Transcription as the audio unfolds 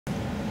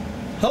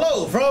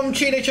Hello from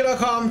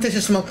cheatnature.com. This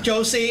is Smoke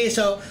Josie.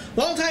 So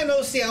long time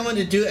no see. I want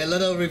to do a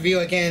little review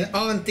again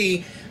on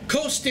the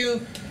Cold Steel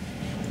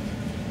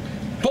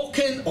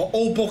Bokken or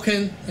old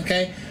Bokken.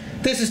 Okay,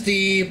 this is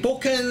the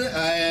Bokken,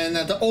 and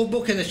the old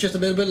Bokken is just a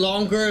little bit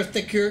longer,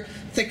 thicker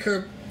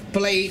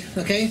blade.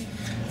 Okay,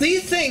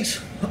 these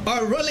things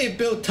are really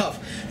built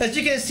tough. As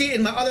you can see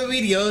in my other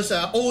videos,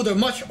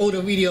 much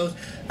older videos,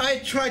 I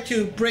try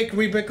to break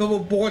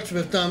rebreakable boards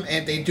with them,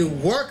 and they do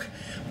work.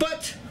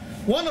 But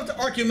one of the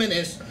argument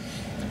is,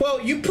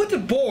 well, you put the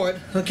board,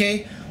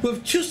 okay,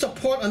 with two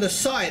support on the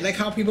side, like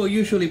how people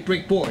usually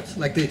break boards,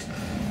 like this.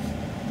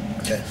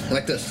 Okay,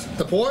 like this.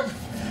 The board,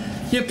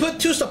 you put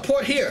two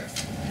support here,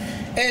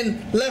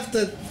 and left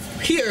the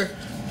here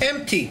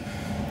empty.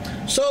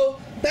 So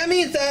that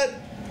means that,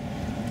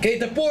 okay,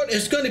 the board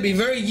is going to be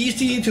very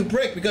easy to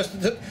break because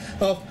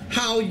of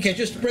how you can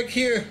just break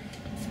here,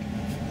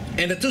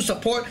 and the two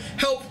support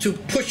help to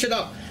push it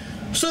up.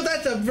 So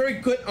that's a very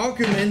good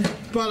argument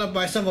brought up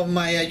by some of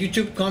my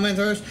YouTube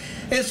commenters,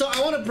 and so I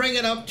want to bring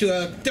it up to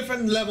a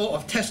different level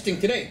of testing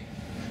today.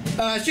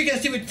 As you can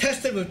see, we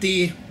tested with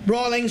the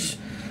Rawlings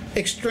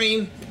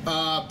Extreme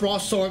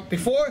broadsword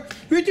before.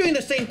 We're doing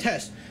the same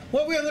test.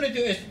 What we're going to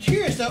do is,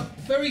 here's a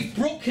very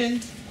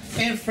broken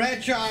and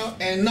fragile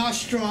and not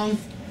strong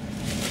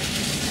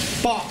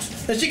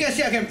box. As you can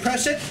see, I can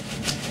press it,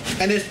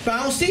 and it's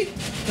bouncy.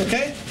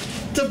 Okay,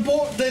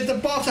 the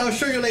box I'll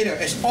show you later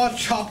is all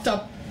chopped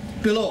up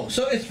below,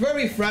 so it's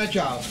very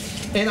fragile,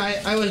 and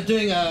I was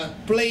doing a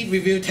blade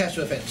review test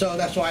with it, so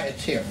that's why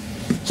it's here.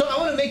 So I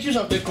want to make use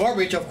of the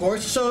garbage, of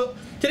course. So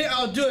today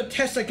I'll do a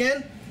test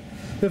again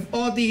with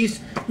all these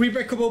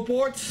rebreakable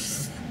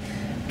boards,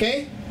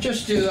 okay,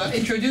 just to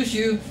introduce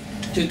you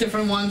to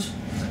different ones.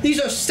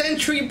 These are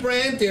Century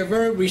brand. They're a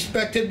very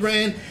respected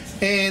brand,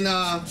 and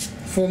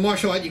for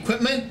martial art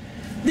equipment.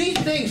 These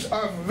things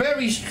are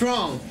very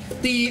strong.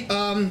 The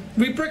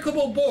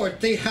rebreakable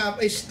board, they have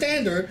a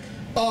standard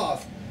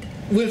of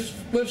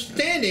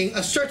withstanding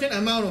a certain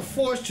amount of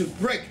force to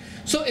break.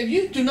 So if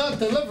you do not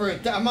deliver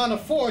the amount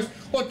of force,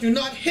 or do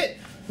not hit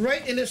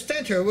right in the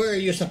center where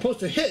you're supposed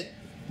to hit,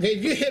 okay,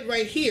 if you hit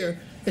right here,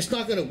 it's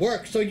not going to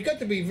work. So you got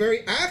to be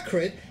very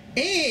accurate,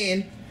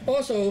 and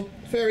also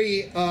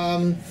very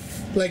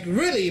like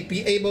really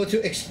be able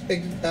to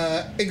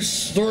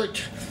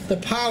exert the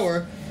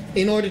power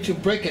in order to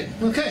break it.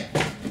 Okay,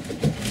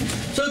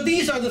 so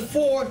these are the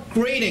four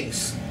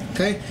gradings.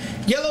 Okay,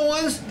 yellow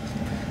ones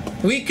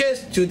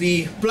weakest to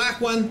the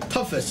black one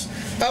toughest.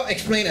 I'll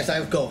explain as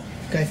I go.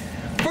 Okay,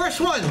 first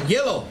one,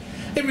 yellow.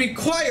 It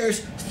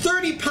requires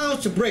 30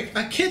 pounds to break.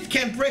 A kid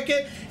can break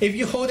it if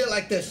you hold it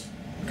like this.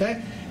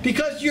 Okay,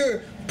 because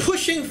you're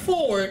pushing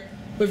forward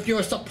with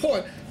your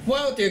support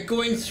while they're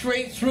going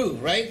straight through,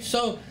 right?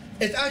 So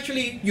it's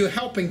actually you're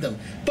helping them.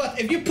 But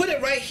if you put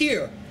it right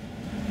here,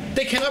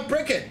 they cannot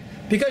break it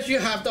because you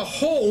have the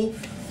whole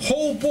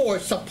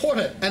board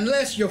supported,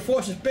 unless your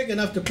force is big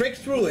enough to break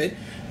through it,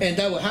 and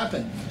that will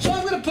happen. So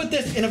I'm going to put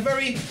this in a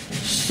very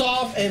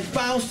soft and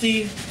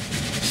bouncy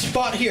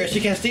spot here. As you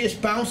can see, it's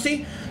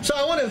bouncy. So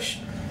I want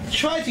to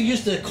try to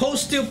use the Cold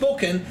Steel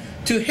Bokken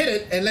to hit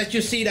it and let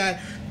you see that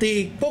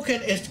the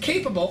Bokken is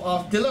capable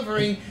of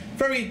delivering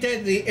very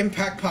deadly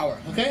impact power.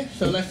 Okay,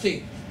 so let's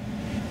see.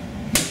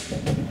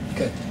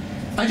 Good.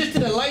 I just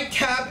did a light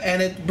tap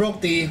and it broke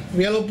the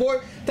yellow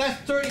board.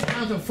 That's 30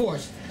 pounds of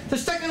force. The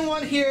second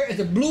one here is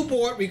a blue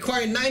board,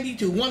 requiring 90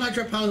 to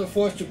 100 pounds of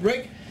force to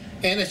break.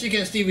 And as you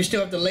can see, we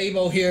still have the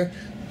label here.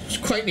 It's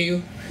quite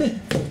new.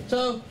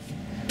 So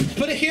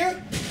put it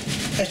here.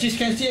 As you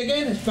can see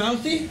again, it's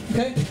bouncy.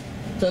 Okay,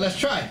 so let's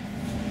try.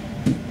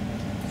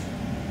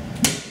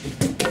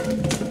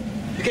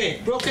 Okay,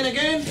 broken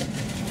again.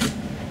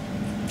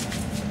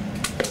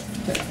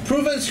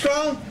 Proven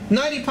strong,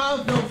 90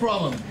 pounds, no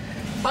problem.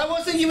 I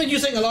wasn't even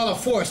using a lot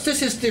of force.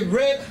 This is the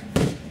red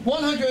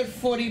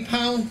 140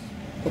 pound,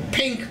 or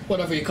pink,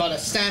 whatever you call it,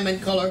 salmon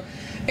color.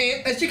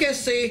 And as you can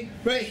see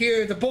right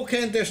here, the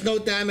Bokken, there's no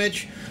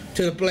damage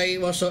to the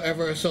blade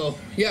whatsoever. So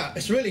yeah,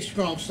 it's really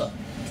strong stuff.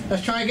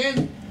 Let's try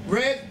again.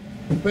 Red,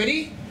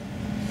 ready?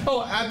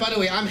 Oh, by the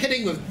way, I'm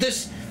hitting with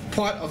this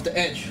part of the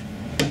edge.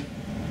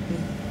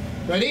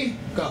 Ready?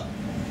 Go.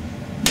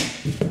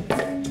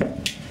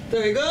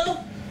 There you go.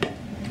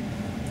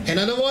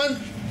 Another one.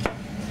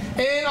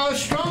 And our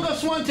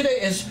strongest one today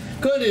is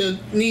going to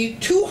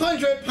need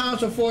 200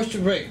 pounds of force to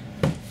break.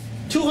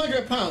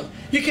 200 pounds.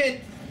 You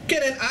can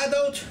get an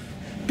adult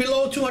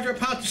below 200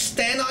 pounds to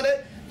stand on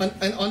it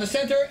on the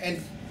center,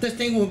 and this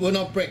thing will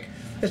not break.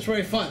 It's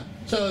very fun.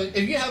 So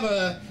if you have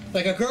a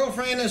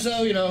girlfriend or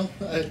so, you know,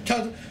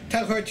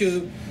 tell her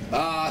to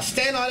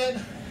stand on it.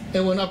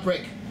 It will not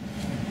break.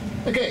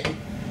 Okay,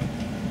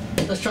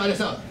 let's try this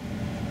out.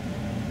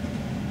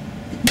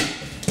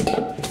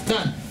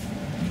 Done.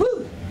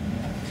 Woo.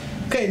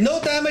 Okay,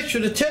 no damage to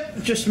the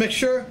tip. Just make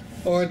sure,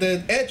 or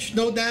the edge,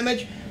 no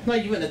damage, not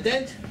even a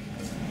dent.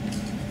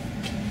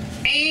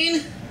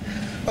 And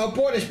our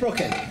board is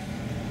broken.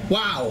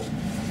 Wow.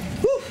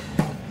 Woo.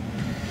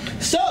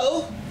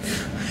 So,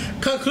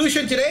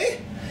 conclusion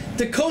today,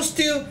 the Cold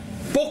Steel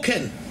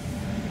Bokken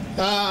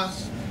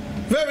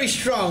Very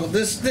strong.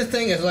 This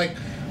thing is like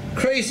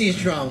crazy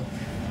strong.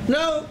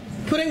 Now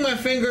putting my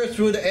finger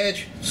through the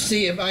edge,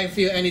 see if I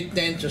feel any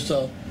dent or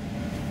so.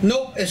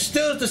 Nope, it's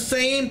still the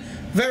same.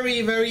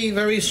 Very, very,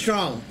 very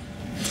strong.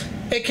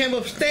 It can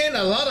withstand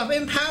a lot of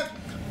impact,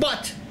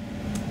 but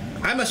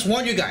I must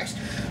warn you guys,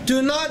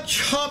 do not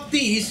chop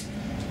these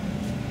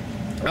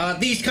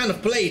kind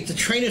of blades, the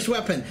trainer's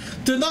weapon.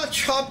 Do not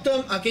chop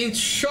them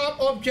against sharp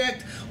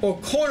object or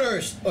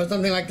corners or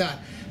something like that,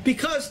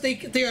 because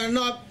they are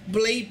not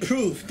blade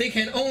proof. They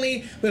can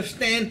only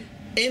withstand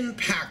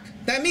impact.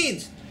 That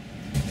means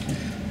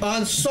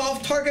on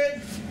soft target,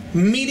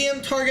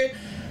 medium target,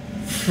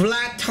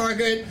 flat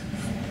target,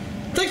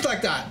 things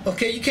like that.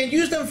 Okay, you can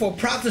use them for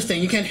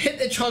practicing. You can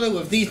hit each other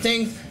with these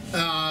things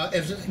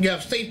if you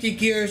have safety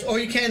gears, or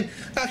you can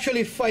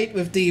actually fight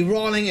with the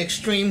rolling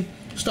extreme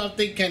stuff.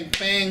 They can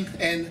bang,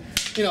 and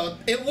you know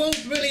it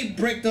won't really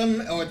break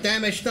them or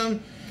damage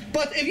them.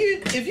 But if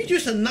you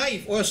use a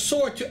knife or a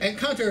sword to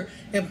encounter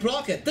and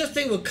block it, this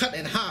thing will cut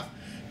in half,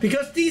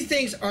 because these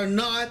things are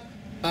not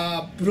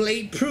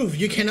blade proof.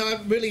 You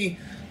cannot really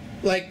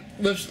like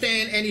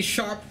withstand any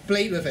sharp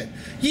blade with it.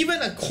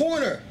 Even a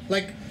corner,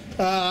 like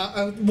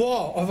a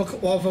wall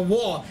of a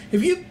wall,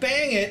 if you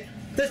bang it,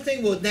 this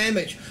thing will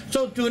damage.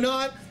 So do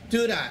not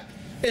do that.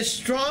 It's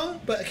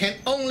strong, but it can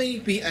only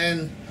be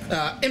an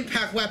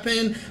impact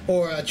weapon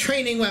or a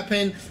training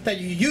weapon that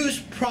you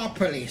use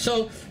properly.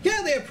 So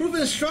yeah, they're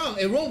proven strong.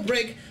 It won't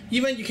break.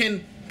 Even you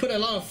can put a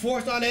lot of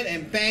force on it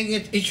and bang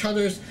each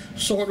other's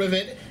sword with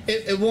it.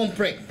 It won't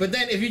break. But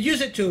then if you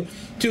use it to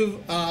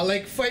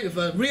like fight with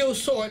a real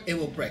sword, it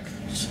will break.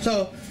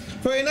 So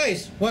very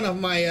nice. One of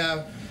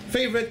my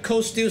favorite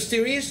Cold Steel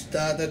series,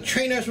 the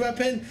trainer's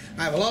weapon.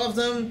 I have a lot of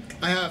them.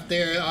 I have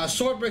their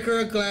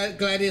swordbreaker,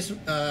 gladius,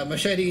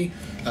 machete,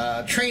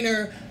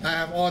 trainer. I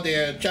have all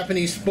their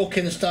Japanese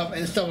Bokken stuff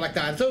and stuff like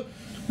that. So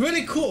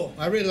really cool.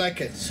 I really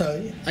like it.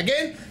 So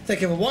again,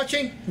 thank you for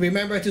watching.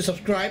 Remember to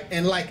subscribe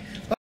and like.